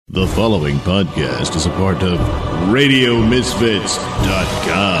The following podcast is a part of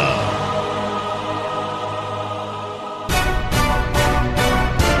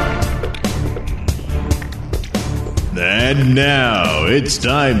And now it's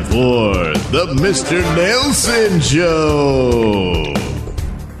time for the Mr. Nailsin Show.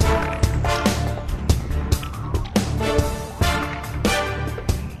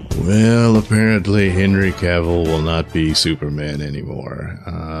 Well, apparently Henry Cavill will not be Superman anymore.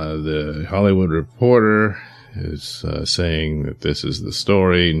 The Hollywood Reporter is saying that this is the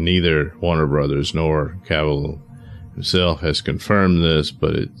story. Neither Warner Brothers nor Cavill himself has confirmed this,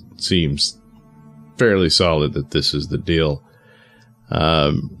 but it seems fairly solid that this is the deal.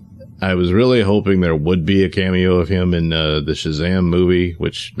 I was really hoping there would be a cameo of him in the Shazam movie,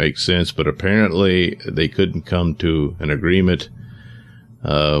 which makes sense, but apparently they couldn't come to an agreement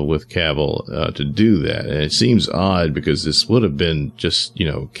with Cavill to do that. And it seems odd because this would have been just,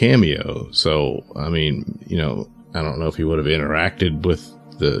 cameo. So, I mean, I don't know if he would have interacted with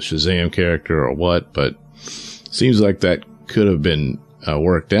the Shazam character or what, but seems like that could have been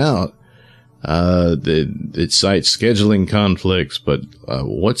worked out. It cites scheduling conflicts, but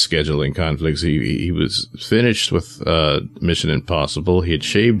what scheduling conflicts? He was finished with Mission Impossible. He had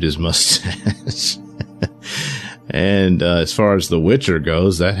shaved his mustache. And as far as The Witcher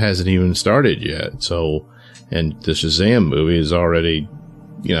goes, that hasn't even started yet. So, and the Shazam movie is already,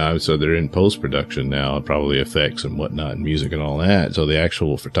 so they're in post-production now, probably effects and whatnot, and music and all that. So the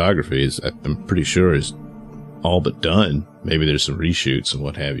actual photography is, I'm pretty sure, is all but done. Maybe there's some reshoots and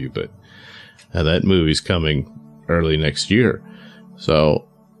what have you, but that movie's coming early next year. So,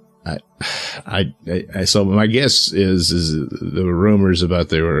 so my guess is the rumors about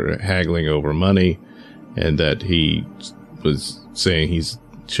they were haggling over money, and that he was saying he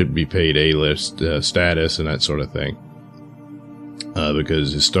should be paid A-list status and that sort of thing,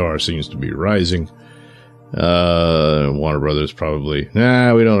 because his star seems to be rising. Warner Brothers probably,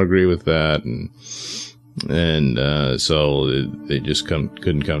 we don't agree with that, and so they just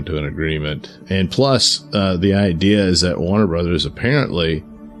couldn't come to an agreement. And plus, the idea is that Warner Brothers apparently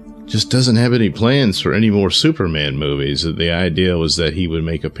just doesn't have any plans for any more Superman movies. The idea was that he would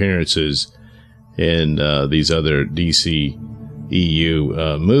make appearances in these other DC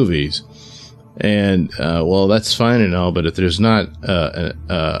EU movies. And, well, that's fine and all, but if there's not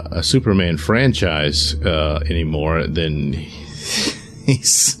a Superman franchise anymore, then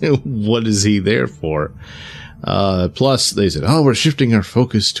what is he there for? Plus, they said, we're shifting our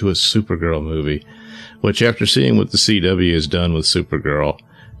focus to a Supergirl movie, which after seeing what the CW has done with Supergirl,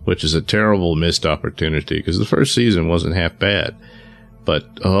 which is a terrible missed opportunity, because the first season wasn't half bad. But,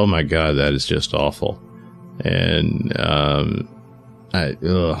 oh my God, that is just awful. And,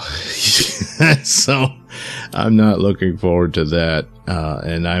 so I'm not looking forward to that.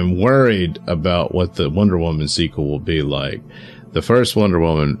 And I'm worried about what the Wonder Woman sequel will be like. The first Wonder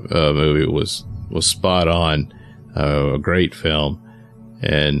Woman, movie was spot on. A great film.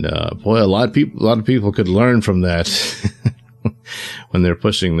 And, boy, a lot of people could learn from that when they're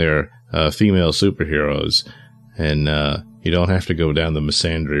pushing their, female superheroes. And, you don't have to go down the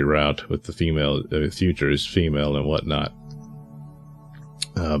misandry route with the female, future is female and whatnot.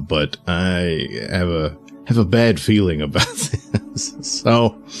 But I have a bad feeling about this.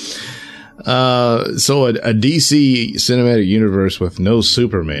 So a DC cinematic universe with no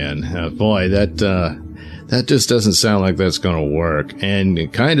Superman, boy, that just doesn't sound like that's going to work.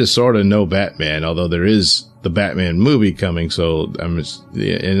 And kind of sort of no Batman, although there is the Batman movie coming, so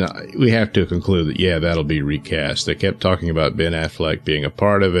we have to conclude that, that'll be recast. They kept talking about Ben Affleck being a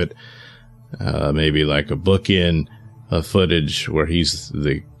part of it, maybe like a bookend of footage where he's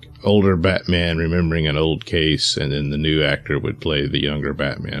the older Batman remembering an old case, and then the new actor would play the younger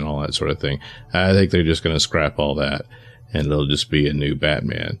Batman, all that sort of thing. I think they're just going to scrap all that, and it'll just be a new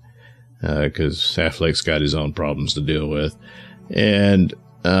Batman, because Affleck's got his own problems to deal with. And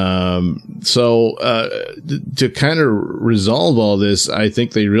so to kind of resolve all this, I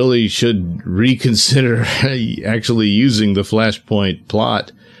think they really should reconsider actually using the Flashpoint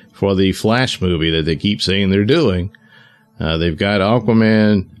plot for the Flash movie that they keep saying they're doing. They've got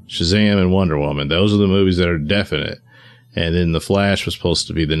Aquaman, Shazam, and Wonder Woman. Those are the movies that are definite. And then the Flash was supposed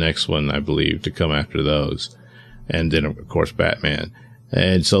to be the next one, I believe, to come after those. And then, of course, Batman.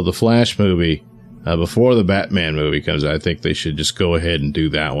 And so the Flash movie, before the Batman movie comes out, I think they should just go ahead and do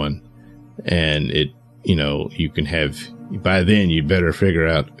that one. And you can have, by then you better figure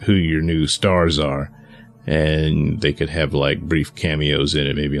out who your new stars are. And they could have like brief cameos in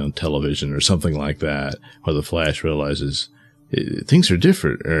it, maybe on television or something like that, where the Flash realizes things are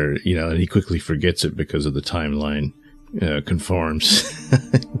different, or, and he quickly forgets it because of the timeline conforms,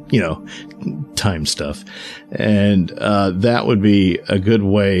 time stuff. And that would be a good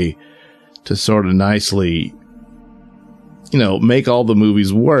way to sort of nicely, make all the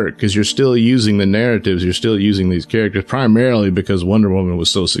movies work, because you're still using the narratives, you're still using these characters, primarily because Wonder Woman was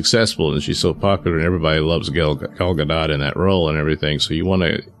so successful and she's so popular and everybody loves Gal Gadot in that role and everything. So you want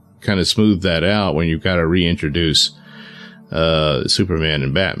to kind of smooth that out when you've got to reintroduce Superman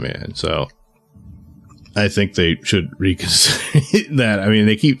and Batman. So I think they should reconsider that. I mean,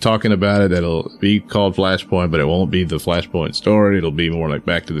 they keep talking about it, that it'll be called Flashpoint, but it won't be the Flashpoint story. It'll be more like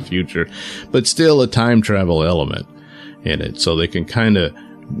Back to the Future, but still a time travel element in it. So they can kind of,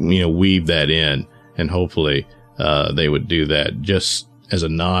 weave that in, and hopefully they would do that just as a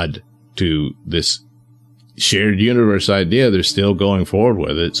nod to this shared universe idea. They're still going forward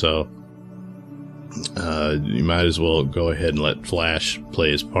with it. So you might as well go ahead and let Flash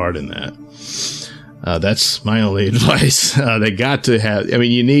play his part in that. That's my only advice. They got to have,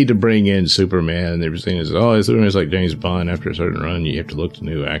 you need to bring in Superman. They were saying, Superman's like James Bond. After a certain run, you have to look to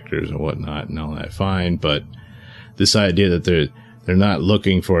new actors and whatnot and all that. Fine. But this idea that they're not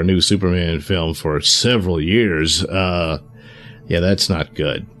looking for a new Superman film for several years, that's not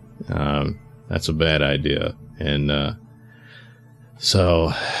good. That's a bad idea. And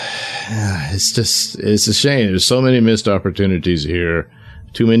so it's a shame. There's so many missed opportunities here.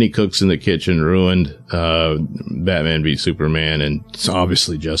 Too many cooks in the kitchen ruined Batman v Superman, and it's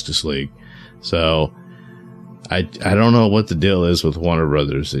obviously Justice League. So I don't know what the deal is with Warner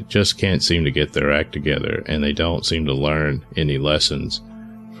Brothers. It just can't seem to get their act together, and they don't seem to learn any lessons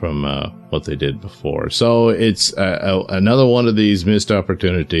from what they did before. So it's another one of these missed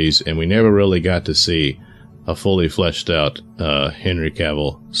opportunities, and we never really got to see a fully fleshed out Henry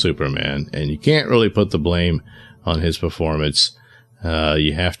Cavill Superman. And you can't really put the blame on his performance.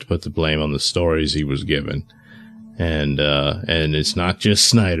 You have to put the blame on the stories he was given. And it's not just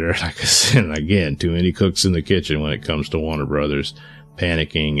Snyder. Like I said, again, too many cooks in the kitchen when it comes to Warner Brothers,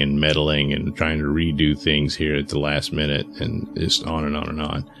 panicking and meddling and trying to redo things here at the last minute, and just on and on and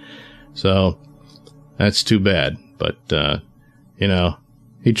on. So that's too bad. But,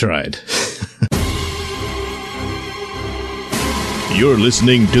 he tried. You're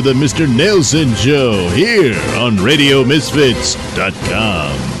listening to the Mr. Nailsin Show here on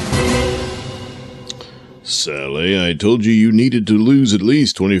RadioMisfits.com. Sally, I told you needed to lose at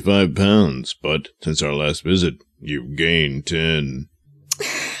least 25 pounds, but since our last visit, you've gained 10.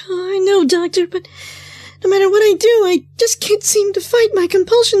 I know, Doctor, but no matter what I do, I just can't seem to fight my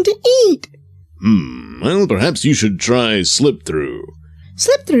compulsion to eat. Well, perhaps you should try Slip-Through.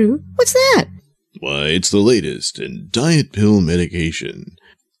 Slip-Through? What's that? Why, it's the latest in diet pill medication.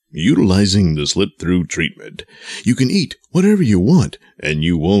 Utilizing the Slip-Through treatment, you can eat whatever you want, and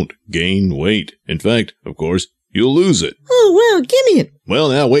you won't gain weight. In fact, of course, you'll lose it. Oh, well, give me it. Well,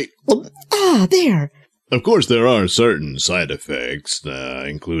 now, wait. There. Of course, there are certain side effects,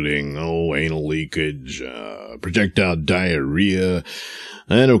 including, anal leakage, projectile diarrhea,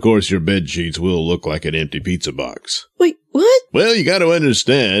 and of course your bed sheets will look like an empty pizza box. Wait, what? Well, you gotta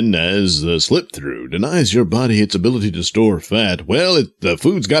understand, as the Slip-Through denies your body its ability to store fat, well, the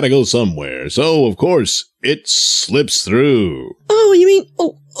food's gotta go somewhere, so of course, it slips through. Oh, you mean,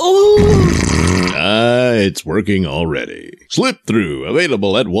 it's working already. Slip-Through,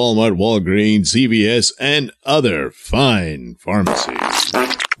 available at Walmart, Walgreens, CVS, and other fine pharmacies.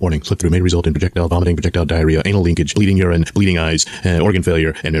 Warning, Slip-Through may result in projectile vomiting, projectile diarrhea, anal leakage, bleeding urine, bleeding eyes, organ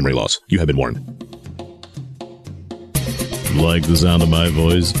failure, and memory loss. You have been warned. Like the sound of my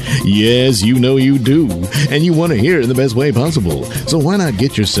voice? Yes, you know you do. And you want to hear it in the best way possible. So why not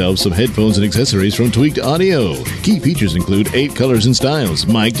get yourself some headphones and accessories from Tweaked Audio? Key features include 8 colors and styles,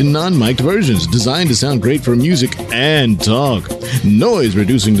 mic'd and non-mic'd versions, designed to sound great for music and talk.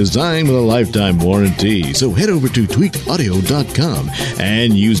 Noise-reducing design with a lifetime warranty. So head over to tweakedaudio.com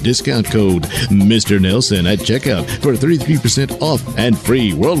and use discount code Mr. Nailsin at checkout for 33% off and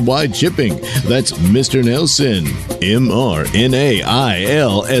free worldwide shipping. That's Mr. Nailsin. MRNAILSIN.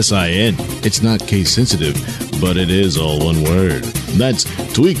 It's not case sensitive, but it is all one word. That's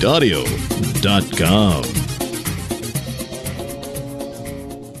tweakedaudio.com.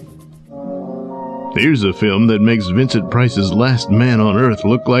 Here's a film that makes Vincent Price's last man on Earth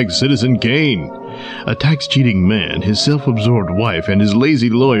look like Citizen Kane. A tax-cheating man, his self-absorbed wife, and his lazy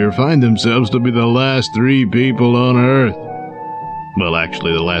lawyer find themselves to be the last 3 people on Earth. Well,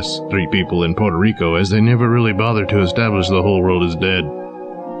 actually, the last 3 people in Puerto Rico, as they never really bothered to establish the whole world is dead.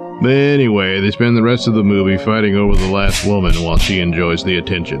 But anyway, they spend the rest of the movie fighting over the last woman while she enjoys the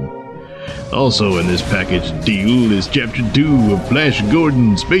attention. Also in this package deal is Chapter 2 of Flash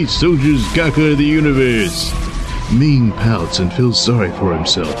Gordon, Space Soldiers Conquer the Universe. Ming pouts and feels sorry for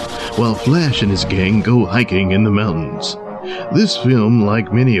himself, while Flash and his gang go hiking in the mountains. This film,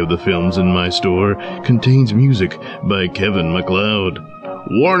 like many of the films in my store, contains music by Kevin MacLeod.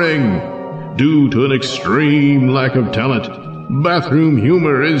 Warning! Due to an extreme lack of talent, bathroom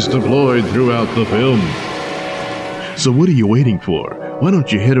humor is deployed throughout the film. So what are you waiting for? Why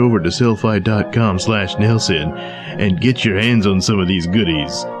don't you head over to sellfy.com/Nailsin and get your hands on some of these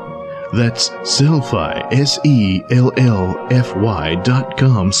goodies. That's Sellfy,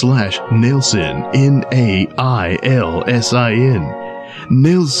 sellfy.com/Nailsin, Nailsin.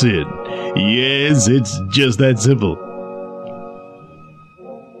 Nailsin. Yes, it's just that simple.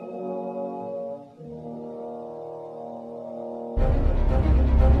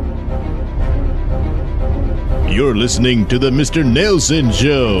 You're listening to the Mr. Nailsin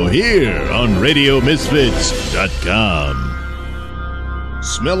Show here on RadioMisfits.com.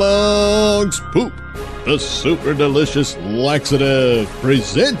 Smellogs Poop, the super delicious laxative,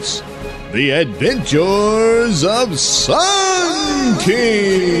 presents The Adventures of Sun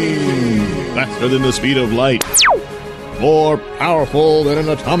King. Faster than the speed of light, more powerful than an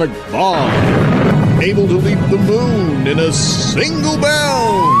atomic bomb, able to leap the moon in a single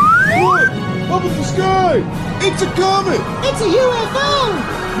bound. Look! Up in the sky! It's a comet! It's a UFO!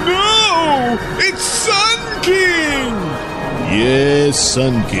 No! It's Sun King! Yes,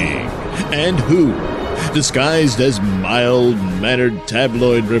 Sun King. And who, disguised as mild-mannered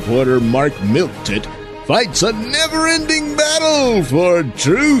tabloid reporter Mark Milktit, fights a never-ending battle for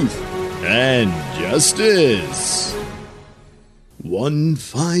truth and justice. One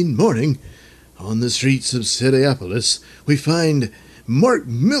fine morning, on the streets of Cityopolis, we find Mark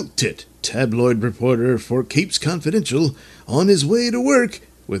Milktit, tabloid reporter for Capes Confidential, on his way to work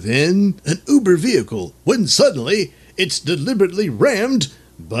within an Uber vehicle, when suddenly it's deliberately rammed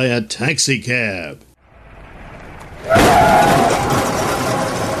by a taxicab.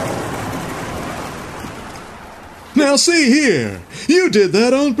 Now see here, you did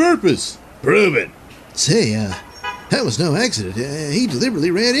that on purpose. Prove it. Say, that was no accident. He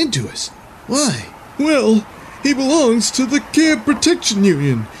deliberately ran into us. Why? Well, he belongs to the Cab Protection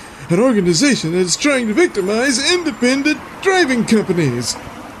Union, an organization that is trying to victimize independent driving companies.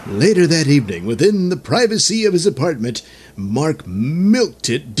 Later that evening, within the privacy of his apartment, Mark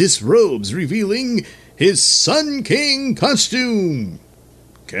Milktit disrobes, revealing his Sun King costume.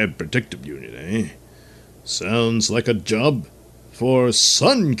 Cab Protective Union, eh? Sounds like a job for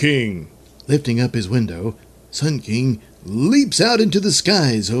Sun King. Lifting up his window, Sun King leaps out into the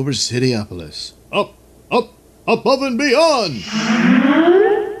skies over Cityopolis. Up, up, above and beyond!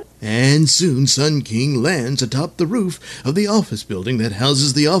 And soon Sun King lands atop the roof of the office building that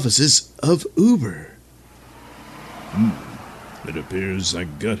houses the offices of Uber. It appears I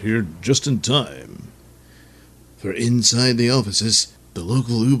got here just in time. For inside the offices, the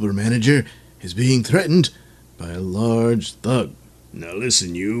local Uber manager is being threatened by a large thug. Now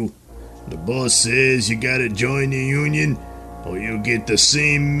listen, you. The boss says you gotta join the union, or you'll get the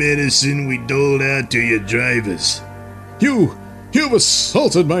same medicine we doled out to your drivers. You've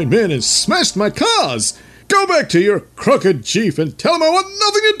assaulted my men and smashed my cars! Go back to your crooked chief and tell him I want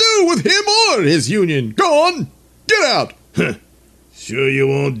nothing to do with him or his union! Go on! Get out! Huh. Sure you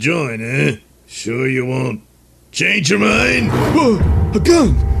won't join, eh? Sure you won't change your mind? Whoa, a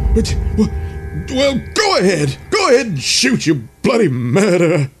gun! Well, go ahead! Go ahead and shoot, you bloody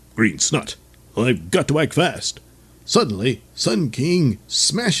murderer! Green snot. I've got to act fast. Suddenly, Sun King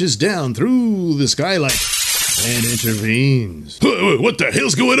smashes down through the skylight and intervenes. What the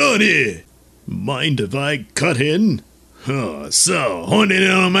hell's going on here? Mind if I cut in? Oh, so, honing in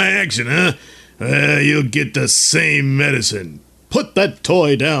on my action, huh? You'll get the same medicine. Put that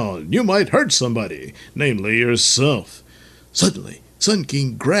toy down. You might hurt somebody, namely yourself. Suddenly, Sun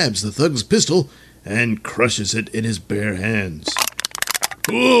King grabs the thug's pistol and crushes it in his bare hands.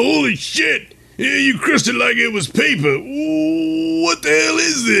 Oh, holy shit! You crushed it like it was paper. What the hell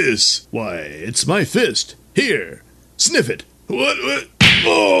is this? Why, it's my fist. Here, sniff it. What?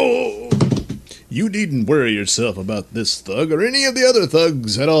 Oh! You needn't worry yourself about this thug or any of the other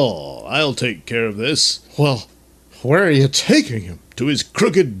thugs at all. I'll take care of this. Well, where are you taking him? To his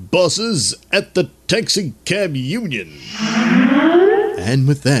crooked bosses at the Taxi Cab Union. And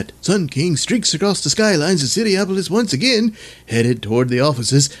with that, Sun King streaks across the skylines of Cityopolis once again, headed toward the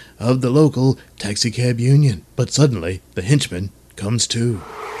offices of the local Taxicab Union. But suddenly, the henchman comes to.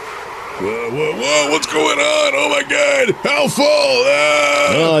 Whoa, what's going on? Oh my god, how full?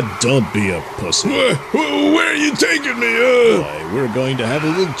 don't be a pussy. Where are you taking me? Why, we're going to have a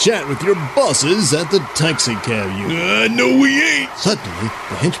little chat with your bosses at the taxi cab union. No, we ain't. Suddenly,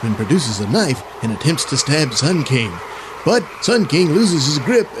 the henchman produces a knife and attempts to stab Sun King. But Sun King loses his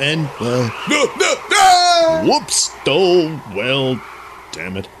grip and, well... No! Whoops! Oh, well,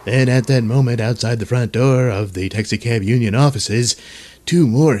 damn it. And at that moment, outside the front door of the taxicab union offices, 2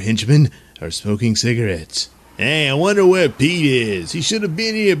 more henchmen are smoking cigarettes. Hey, I wonder where Pete is. He should have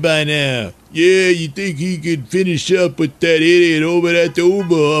been here by now. Yeah, you think he could finish up with that idiot over at the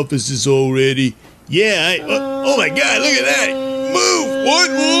Uber offices already? Yeah, oh my God, look at that. Move! What?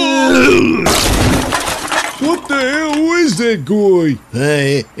 What the hell? Who is that guy?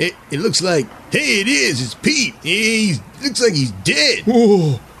 It looks like... Hey, it is. It's Pete. He looks like he's dead.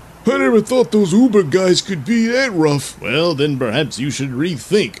 Oh, I never thought those Uber guys could be that rough. Well, then perhaps you should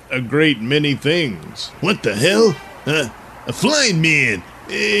rethink a great many things. What the hell? A flying man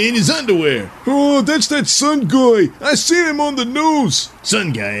in his underwear. Oh, that's that Sun guy. I seen him on the news.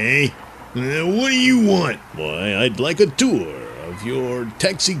 Sun guy, eh? What do you want? Why, I'd like a tour of your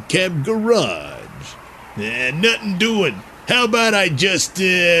taxi cab garage. Nothing doing. How about I just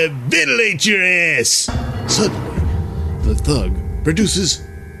ventilate your ass? Suddenly, the thug produces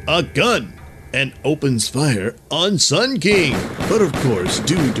A gun and opens fire on Sun King. But of course,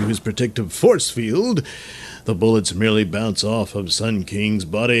 due to his protective force field, the bullets merely bounce off of Sun King's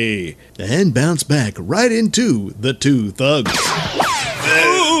body and bounce back right into the 2 thugs.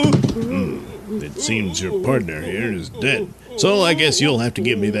 It seems your partner here is dead, so I guess you'll have to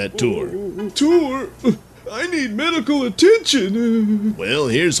give me that tour. Tour? I need medical attention. Well,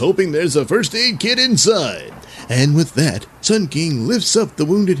 here's hoping there's a first aid kit inside. And with that, Sun King lifts up the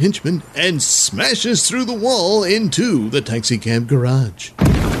wounded henchman and smashes through the wall into the taxicab garage.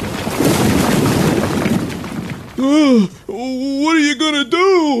 What are you gonna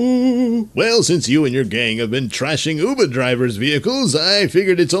do? Well, since you and your gang have been trashing Uber drivers' vehicles, I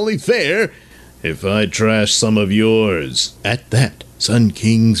figured it's only fair if I trash some of yours. At that, Sun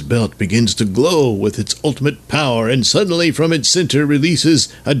King's belt begins to glow with its ultimate power, And suddenly from its center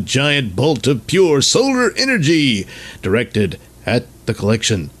releases a giant bolt of pure solar energy directed at the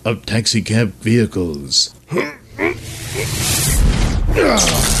collection of taxicab vehicles.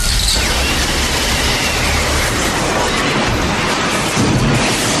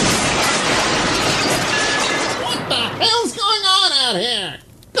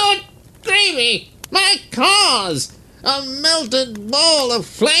 Good gravy! My cause! A melted ball of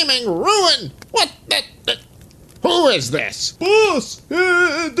flaming ruin! What the... Who is this? Boss,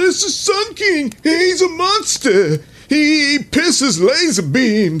 this is Sun King. He's a monster. He pisses laser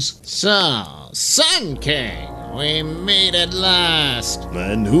beams. So, Sun King, we meet at last.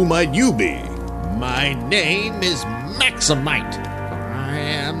 And who might you be? My name is Maximite. I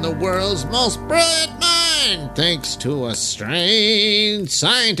am the world's most brilliant mind, thanks to a strange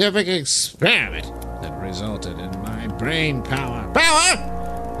scientific experiment that resulted in my brain power.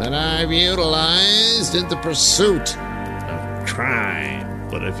 Power that I've utilized in the pursuit of crime.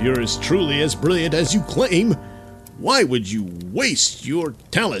 But if you're as truly as brilliant as you claim, why would you waste your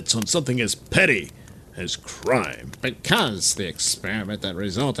talents on something as petty as crime? Because the experiment that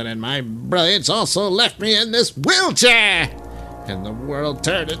resulted in my brilliance also left me in this wheelchair, and the world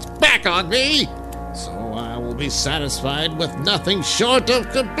turned its back on me, so I will be satisfied with nothing short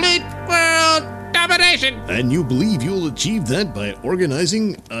of complete world domination. And you believe you'll achieve that by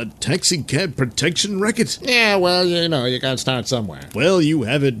organizing a taxicab protection racket? Yeah, well, you gotta start somewhere. Well, you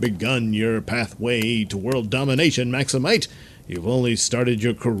haven't begun your pathway to world domination, Maximite. You've only started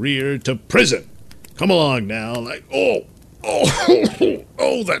your career to prison. Come along now, Oh,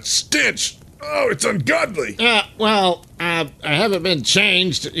 that stench. Oh, it's ungodly. I haven't been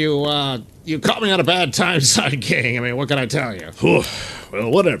changed. You caught me on a bad time, Sun King. I mean, what can I tell you? Well,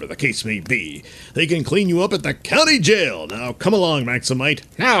 whatever the case may be, they can clean you up at the county jail. Now, come along, Maximite.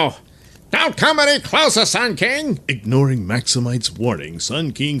 No, don't come any closer, Sun King. Ignoring Maximite's warning,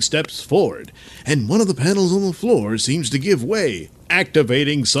 Sun King steps forward, and one of the panels on the floor seems to give way,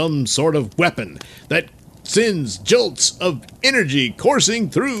 activating some sort of weapon that sends jolts of energy coursing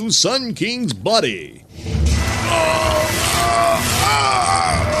through Sun King's body.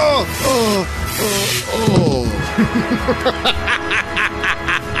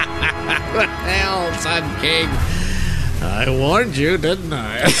 What the hell, Sun King? I warned you, didn't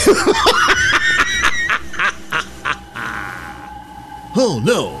I? Oh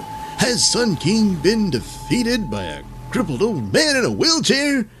no! Has Sun King been defeated by a crippled old man in a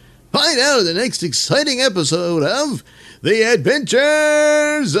wheelchair? Find out in the next exciting episode of The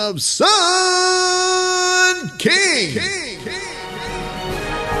Adventures of Sun King!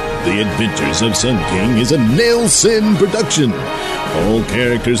 The Adventures of Sun King is a Nailsin production. All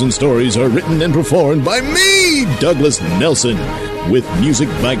characters and stories are written and performed by me, Douglas Nailsin, with music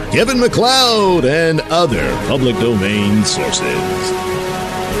by Kevin MacLeod and other public domain sources.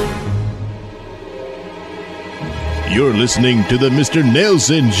 You're listening to the Mr.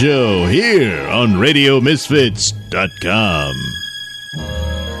 Nailsin Show here on RadioMisfits.com.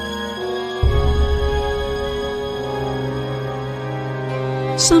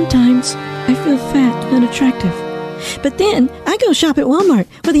 Sometimes I feel fat and unattractive. But then I go shop at Walmart,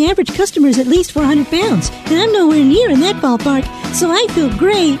 where the average customer is at least 400 pounds, and I'm nowhere near in that ballpark, so I feel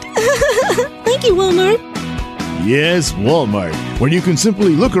great. Thank you, Walmart. Yes, Walmart, where you can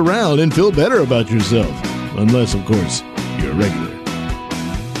simply look around and feel better about yourself. Unless, of course, you're a regular.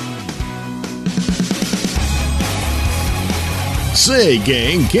 Say,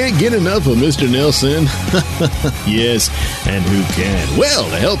 gang, can't get enough of Mr. Nailsin? Yes, and who can? Well,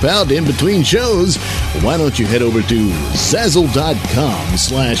 to help out in between shows, why don't you head over to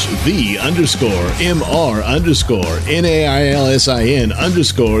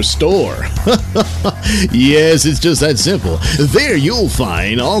Zazzle.com/the_MR_NAILSIN_store. Yes, it's just that simple. There you'll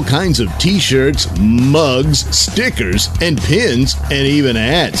find all kinds of t-shirts, mugs, stickers, and pins, and even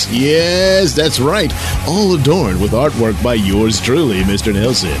hats. Yes, that's right. All adorned with artwork by yours truly, Mr.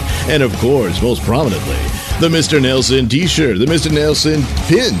 Nailsin. And of course, most prominently, the Mr. Nailsin t-shirt, the Mr. Nailsin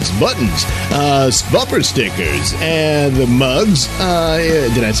pins, buttons, bumper stickers, and the mugs.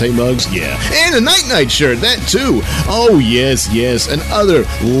 Did I say mugs? Yeah. And a night-night shirt, that too. Oh, yes, and other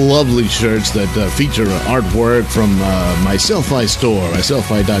lovely shirts that feature artwork from my Selfie store, my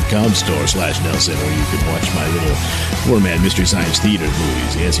Selfie.com store /Nailsin, where you can watch my little four-man Mystery Science Theater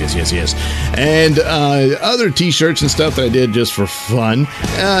movies. Yes. And other t-shirts and stuff that I did just for fun.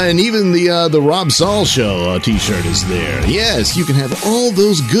 And even the Rob Saul Show t-shirt is there. Yes, you can have all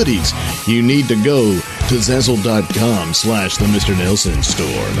those goodies. You need to go to Zazzle.com/the Mr. Nailsin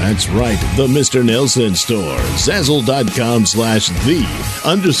store. That's right, the Mr. Nailsin store.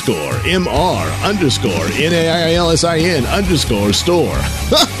 Zazzle.com/the_MR_NAILSIN_store.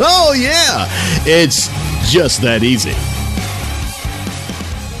 Oh yeah, it's just that easy.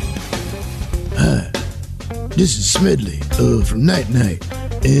 Hi, this is Smedley from Night Night,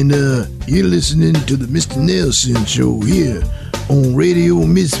 and you're listening to the Mr. Nailsin Show here on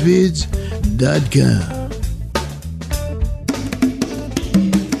RadioMisfits.com.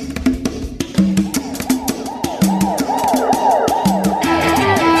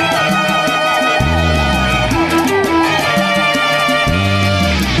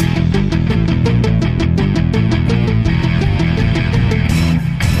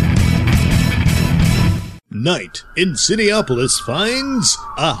 Night in Cineopolis finds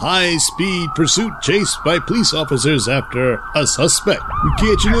a high-speed pursuit chase by police officers after a suspect. We're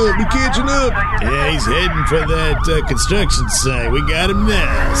catching up. Yeah, he's heading for that construction site. We got him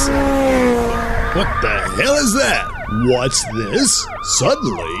now. So. What the hell is that? What's this?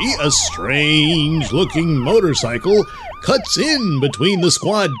 Suddenly, a strange-looking motorcycle cuts in between the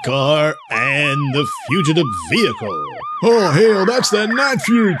squad car and the fugitive vehicle. Oh, hell, that's that Night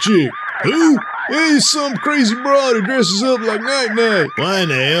Fury chick. Who? Hey, some crazy broad who dresses up like Night Night. Why in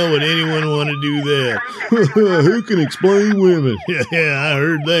the hell would anyone want to do that? Who can explain women? Yeah, I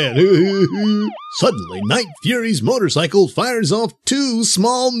heard that. Suddenly, Night Fury's motorcycle fires off 2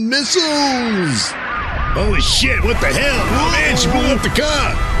 small missiles. Holy shit, what the hell? Oh, man, she blew up the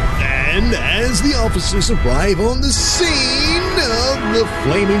car. And as the officers arrive on the scene of the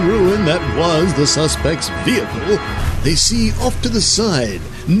flaming ruin that was the suspect's vehicle, they see off to the side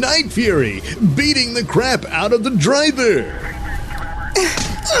Night Fury beating the crap out of the driver.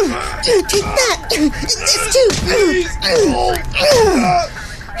 Take that! This too!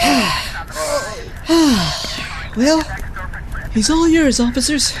 Well, he's all yours,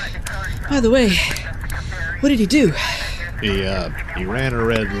 officers. By the way, what did he do? He ran a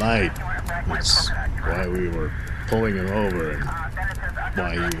red light. That's why we were pulling him over and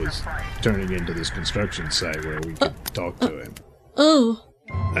why he was turning into this construction site where we could talk to him. Oh.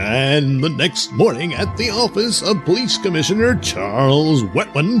 And the next morning at the office of Police Commissioner Charles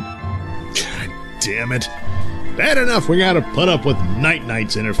Wetman. God damn it. Bad enough we gotta put up with Night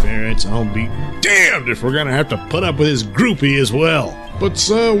Night's interference. I'll be damned if we're gonna have to put up with his groupie as well. But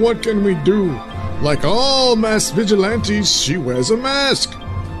sir, what can we do? Like all masked vigilantes, she wears a mask.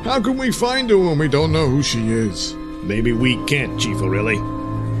 How can we find her when we don't know who she is? Maybe we can't, Chief O'Reilly.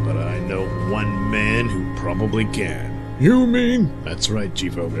 But I know one man who probably can. You mean? That's right,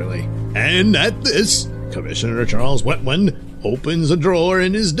 Chief O'Reilly. And at this, Commissioner Charles Wetman opens a drawer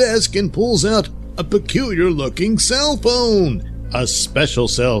in his desk and pulls out a peculiar-looking cell phone. a special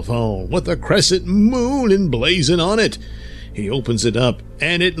cell phone with a crescent moon emblazoned on it. He opens it up,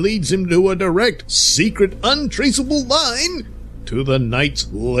 and it leads him to a direct, secret, untraceable line to the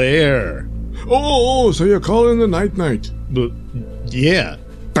Knight's lair. Oh, so you're calling the Night? But, yeah.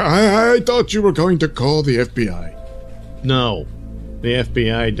 I thought you were going to call the FBI. No, the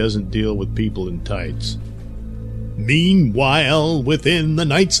FBI doesn't deal with people in tights. Meanwhile, within the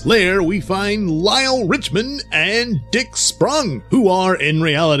Knight's lair, we find Lyle Richmond and Dick Sprung, who are, in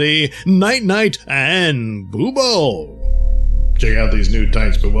reality, Night and Boobo. Check out these new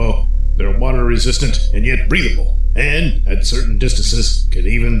tights, Boobo. They're water-resistant and yet breathable, and, at certain distances, can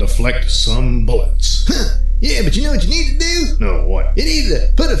even deflect some bullets. Huh. Yeah, but you know what you need to do? No, what? You need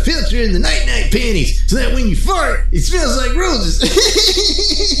to put a filter in the night panties so that when you fart, it smells like roses.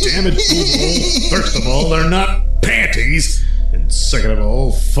 Damn it, Boobo. First of all, they're not panties. And second of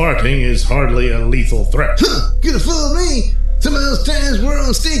all, farting is hardly a lethal threat. Huh, could have fooled me. Some of those times we're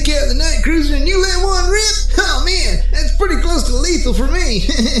on stakeout the night cruiser and you let one rip? Oh man, that's pretty close to lethal for me.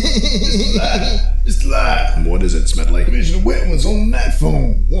 It's live. What is it, Smedley? Commissioner Wetman's on the night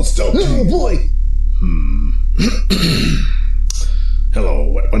phone. Wants to talk to Oh you. boy.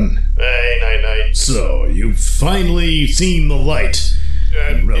 Hello, Wetman. Hey, Night. So, you've finally seen the light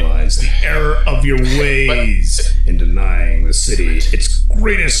and realized the error of your ways in denying the city its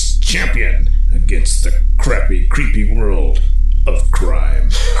greatest champion against the crappy, creepy world of crime.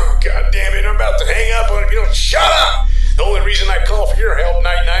 Oh, God damn it, I'm about to hang up on you. Shut up! The only reason I call for your help,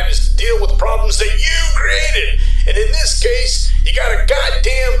 Night, is to deal with problems that you created. And in this case, you got a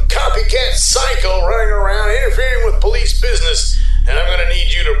goddamn copycat psycho running around interfering with police business, and I'm gonna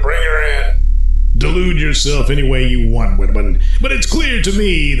need you to bring her in. Delude yourself any way you want, Whitman, but it's clear to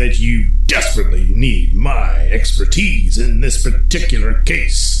me that you desperately need my expertise in this particular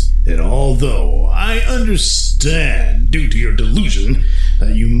case. And although I understand, due to your delusion,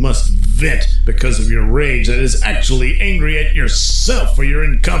 that you must vent because of your rage that is actually angry at yourself for your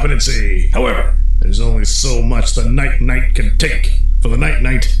incompetency. However, there's only so much the Night can take, for the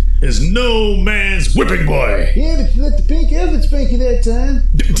Night is no man's whipping boy. Yeah, but you let the pink elephant spank you that time.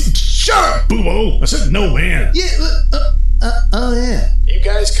 Shut up, Boobo! I said no man. Yeah, oh yeah. You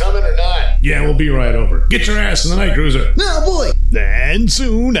guys coming or not? Yeah, we'll be right over. Get your ass in the night cruiser. No, boy. And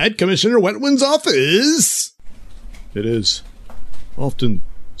soon at Commissioner Wetman's office. It is often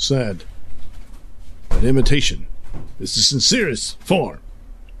said that imitation is the sincerest form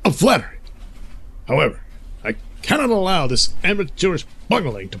of flattery. However, I cannot allow this amateurish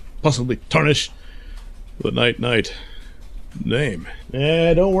bungling to possibly tarnish the Night name.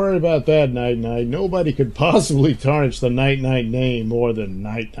 Don't worry about that, Night. Nobody could possibly tarnish the Night name more than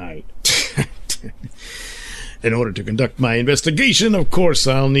Night. In order to conduct my investigation, of course,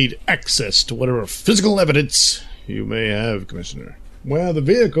 I'll need access to whatever physical evidence you may have, Commissioner. Well, the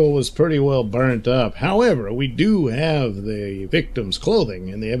vehicle was pretty well burnt up. However, we do have the victim's clothing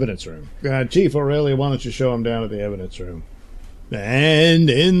in the evidence room. Chief O'Reilly, why don't you show him down to the evidence room? And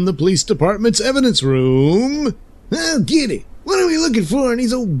in the police department's evidence room... I'll get it. What are we looking for in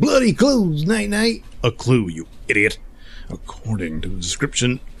these old bloody clothes, Night? A clue, you idiot. According to the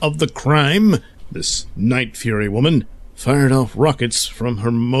description of the crime, this Night Fury woman fired off rockets from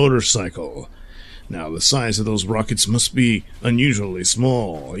her motorcycle. Now, the size of those rockets must be unusually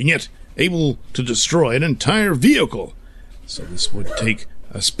small, and yet able to destroy an entire vehicle. So this would take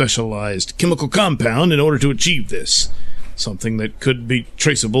a specialized chemical compound in order to achieve this. Something that could be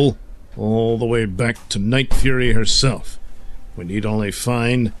traceable all the way back to Night Fury herself. We need only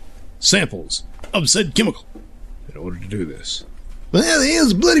find samples of said chemical in order to do this. Well, how the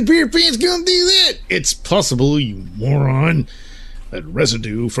hell's bloody pair of pants gonna do that? It's possible, you moron, that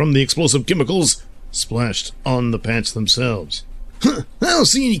residue from the explosive chemicals splashed on the pants themselves. Huh, I don't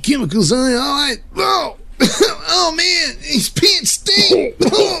see any chemicals on it. All right. Oh, oh man, these pants stink.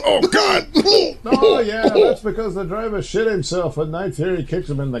 Oh, God. Oh, yeah, that's because the driver shit himself and Night Fury kicked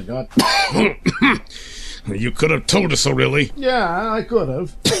him in the gut. You could have told us so, really. Yeah, I could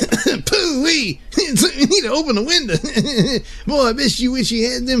have. Pooh-wee. You need to open the window. Boy, I bet you wish you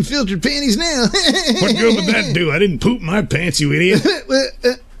had them filtered panties now. What good would that do? I didn't poop my pants, you idiot.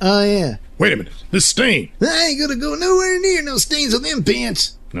 Oh, yeah. Wait a minute. This stain. I ain't gonna go nowhere near no stains on them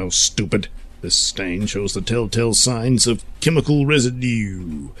pants. No, stupid. This stain shows the telltale signs of chemical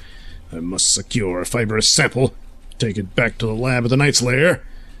residue. I must secure a fibrous sample, take it back to the lab at the Knight's lair,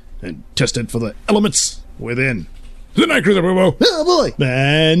 and test it for the elements within. The Night Cruiser, Boobo! Oh, boy!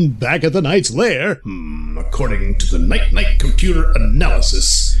 And back at the Knight's lair, according to the Night computer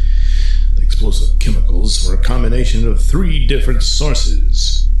analysis, the explosive chemicals were a combination of 3 different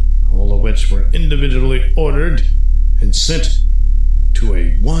sources, all of which were individually ordered and sent to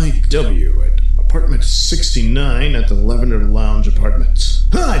a YW at apartment 69 at the Lavender Lounge Apartments.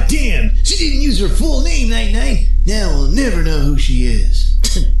 Ah, damn! She didn't use her full name, Night-Night. Now we'll never know who she is.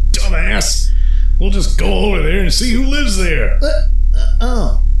 Dumbass! We'll just go over there and see who lives there.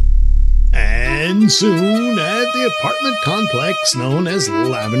 Oh. And soon at the apartment complex known as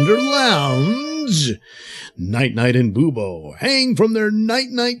Lavender Lounge, Night-Night and Boobo hang from their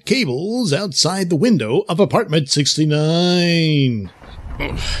night-night cables outside the window of apartment 69.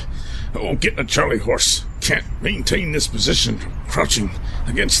 Oh, get in a Charlie horse. Can't maintain this position, crouching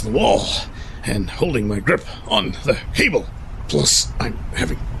against the wall and holding my grip on the cable. Plus, I'm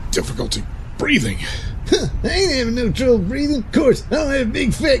having difficulty breathing. I ain't having no trouble breathing. Of course, I don't have a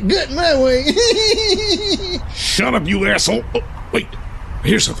big fat gut in my way. Shut up, you asshole. Oh, wait. I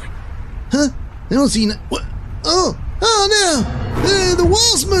hear something. Huh? I don't see what? Oh no! The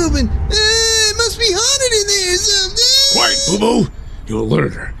wall's moving. It must be haunted in there or something. Quiet, Boo-Boo. You'll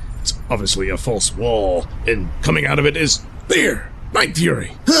alert her. It's obviously a false wall, and coming out of it is there, Night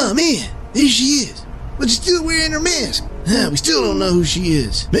Fury. Oh man, there she is. But she's still wearing her mask. We still don't know who she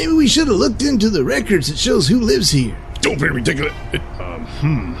is. Maybe we should have looked into the records that shows who lives here. Don't be ridiculous.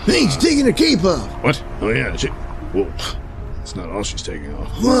 Hey, she's taking her cape off. What? Oh yeah, whoa. That's not all she's taking off.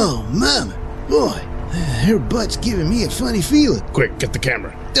 Whoa, mama. Boy, her butt's giving me a funny feeling. Quick, get the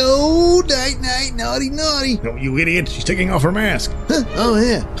camera. Oh, Night-Night, naughty. No, you idiot. She's taking off her mask. Huh? Oh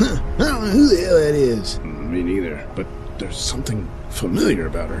yeah. I don't know who the hell that is. Me neither, but there's something familiar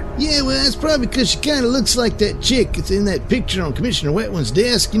about her. Yeah, well, that's probably because she kind of looks like that chick that's in that picture on Commissioner Wetman's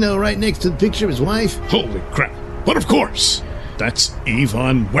desk, right next to the picture of his wife. Holy crap. But of course, that's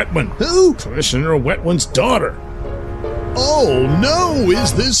Yvonne Wetman. Who? Commissioner Wetman's daughter. Oh no,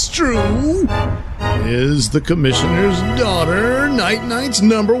 is this true? Is the commissioner's daughter Night-Night's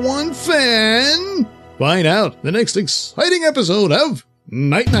 #1 fan? Find out in the next exciting episode of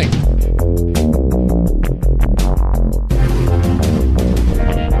Night-Night.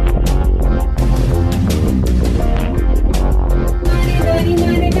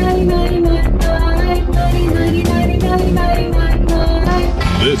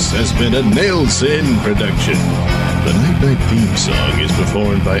 This has been a Nailsin production. The Night-Night theme song is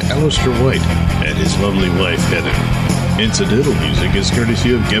performed by Alistair White and his lovely wife, Heather. Incidental music is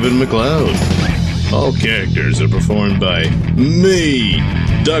courtesy of Kevin MacLeod. All characters are performed by me,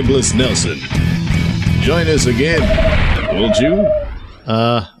 Douglas Nelson. Join us again, won't you?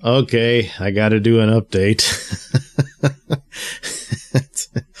 Okay, I gotta do an update.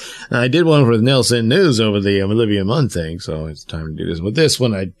 I did one for the Nailsin News over the Olivia Munn thing, so it's time to do this. With this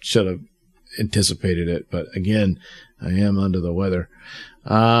one, I should have anticipated it, but again, I am under the weather.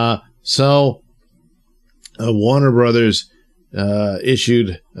 So Warner Brothers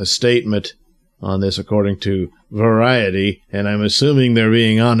issued a statement on this, according to Variety, and I'm assuming they're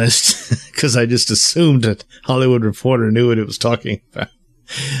being honest, because I just assumed that Hollywood Reporter knew what it was talking about.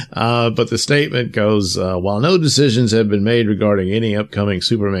 But the statement goes, while no decisions have been made regarding any upcoming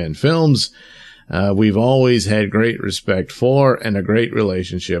Superman films, we've always had great respect for and a great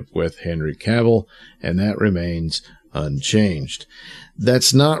relationship with Henry Cavill, and that remains unchanged.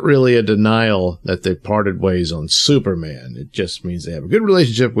 That's not really a denial that they've parted ways on Superman. It just means they have a good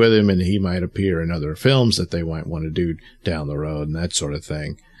relationship with him, and he might appear in other films that they might want to do down the road and that sort of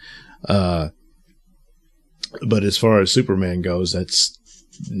thing. But as far as Superman goes, that's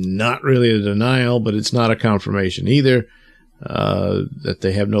not really a denial, but it's not a confirmation either, that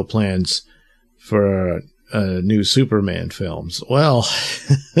they have no plans for new Superman films. Well,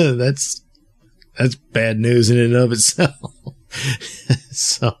 that's bad news in and of itself.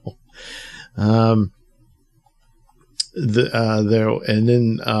 So, Henry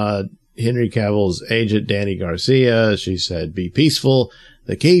Cavill's agent, Danny Garcia, she said, "Be peaceful.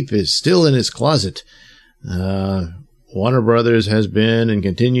 The cape is still in his closet. Warner Brothers has been and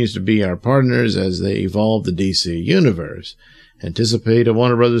continues to be our partners as they evolve the DC universe. Anticipate a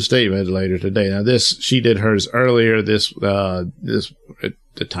Warner Brothers statement later today." Now, she did hers earlier. The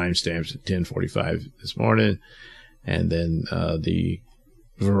timestamps at 10:45 this morning, and then the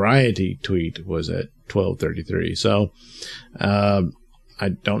Variety tweet was at 12:33. So, I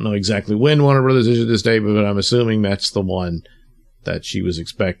don't know exactly when Warner Brothers issued this statement, but I'm assuming that's the one that she was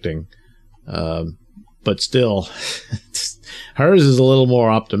expecting. But still, hers is a little more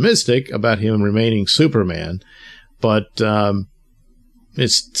optimistic about him remaining Superman, but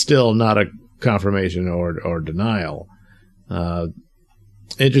it's still not a confirmation or denial.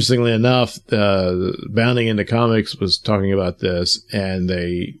 Interestingly enough, Bounding into Comics was talking about this, and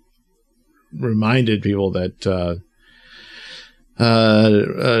they reminded people that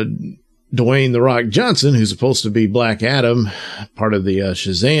Dwayne "The Rock" Johnson, who's supposed to be Black Adam, part of the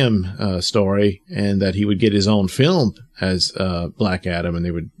Shazam story, and that he would get his own film as Black Adam, and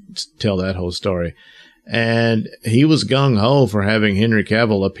they would tell that whole story. And he was gung-ho for having Henry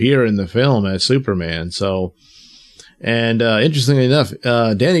Cavill appear in the film as Superman. So, and interestingly enough,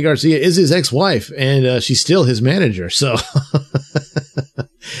 Danny Garcia is his ex-wife, and she's still his manager. So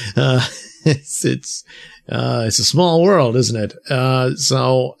it's a small world, isn't it?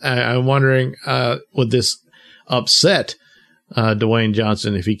 So I'm wondering, would this upset Dwayne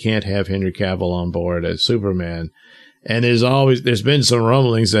Johnson if he can't have Henry Cavill on board as Superman? And there's been some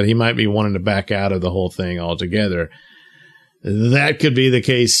rumblings that he might be wanting to back out of the whole thing altogether. That could be the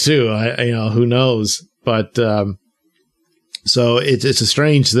case too. Who knows? But, so it's a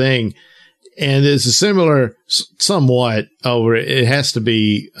strange thing. And it's a similar, somewhat over, it has to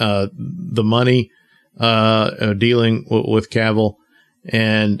be, the money, dealing with Cavill.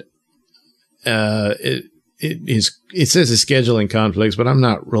 And, it says his scheduling conflicts, but I'm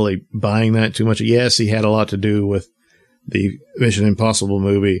not really buying that too much. Yes, he had a lot to do with the Mission Impossible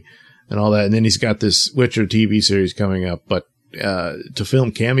movie and all that. And then he's got this Witcher TV series coming up, but, to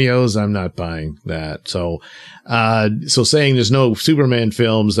film cameos, I'm not buying that. So saying there's no Superman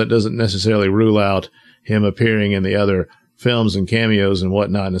films, that doesn't necessarily rule out him appearing in the other films and cameos and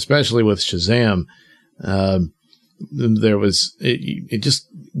whatnot. And especially with Shazam, it just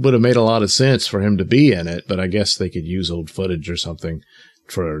would have made a lot of sense for him to be in it, but I guess they could use old footage or something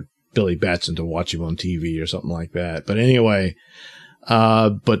for Billy Batson to watch him on TV or something like that. But anyway,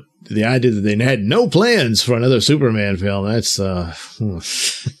 but the idea that they had no plans for another Superman film, that's,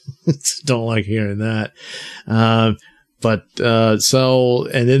 don't like hearing that. And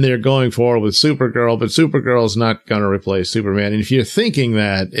then they're going forward with Supergirl, but Supergirl's not going to replace Superman. And if you're thinking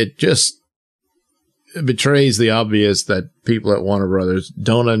that, it just betrays the obvious that people at Warner Brothers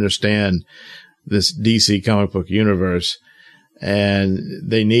don't understand this DC comic book universe, and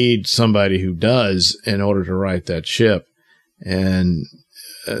they need somebody who does in order to right that ship. And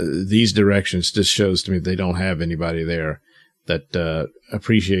these directions just shows to me they don't have anybody there that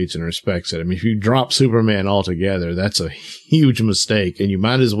appreciates and respects it. I mean, if you drop Superman altogether, that's a huge mistake, and you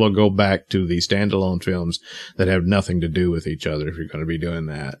might as well go back to the standalone films that have nothing to do with each other if you're going to be doing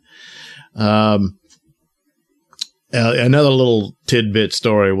that. Another little tidbit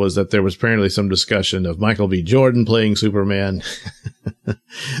story was that there was apparently some discussion of Michael B. Jordan playing Superman.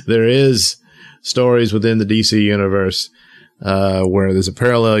 There is stories within the DC universe where there's a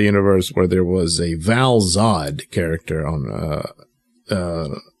parallel universe where there was a Val Zod character on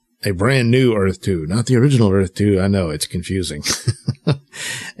a brand new Earth 2, not the original Earth 2. I know it's confusing.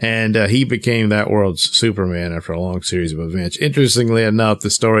 And he became that world's Superman after a long series of events. Interestingly enough,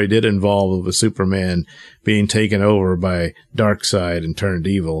 the story did involve a Superman being taken over by Darkseid and turned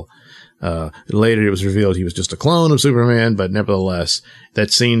evil. Later it was revealed he was just a clone of Superman, but nevertheless,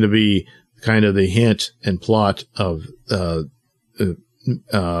 that seemed to be kind of the hint and plot of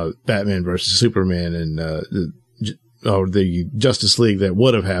Batman versus Superman and the Justice League that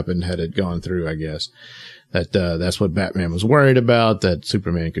would have happened had it gone through, I guess. That's what Batman was worried about, that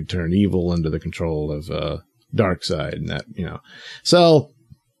Superman could turn evil under the control of Darkseid, and that, so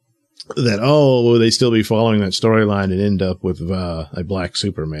that, will they still be following that storyline and end up with a black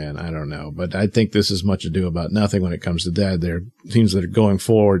Superman? I don't know, but I think this is much ado about nothing when it comes to that. There seems that are going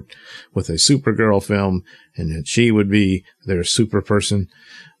forward with a Supergirl film, and that she would be their super person.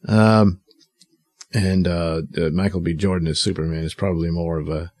 And Michael B. Jordan as Superman is probably more of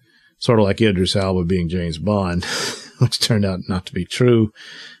a sort of like Idris Elba being James Bond, which turned out not to be true.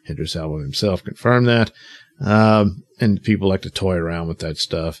 Idris Elba himself confirmed that. And people like to toy around with that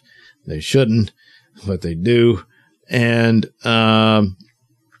stuff. They shouldn't, but they do. And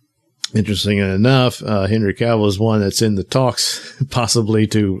interesting enough, Henry Cavill is one that's in the talks possibly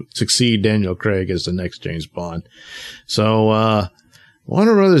to succeed Daniel Craig as the next James Bond. So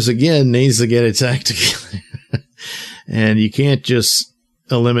Warner Brothers, again, needs to get its act together. And you can't just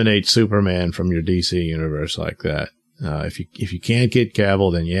eliminate Superman from your DC universe like that. If you can't get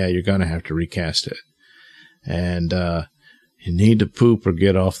Cavill, then yeah, you're going to have to recast it. And you need to poop or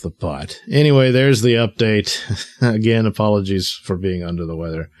get off the pot. Anyway, there's the update. Again, apologies for being under the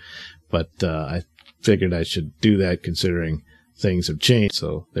weather, but I figured I should do that considering things have changed.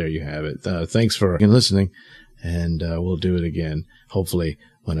 So there you have it. Thanks for listening, and we'll do it again, hopefully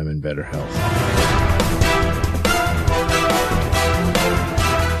when I'm in better health.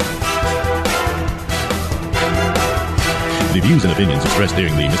 The views and opinions expressed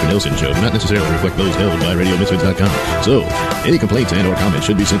during the Mr. Nailsin Show do not necessarily reflect those held by RadioMisfits.com. So, any complaints and or comments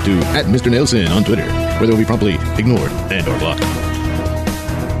should be sent to @Mr. Nailsin on Twitter, where they will be promptly ignored and or blocked.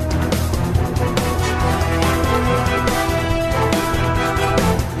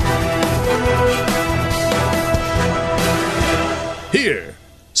 Here,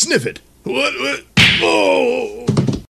 sniff it. What?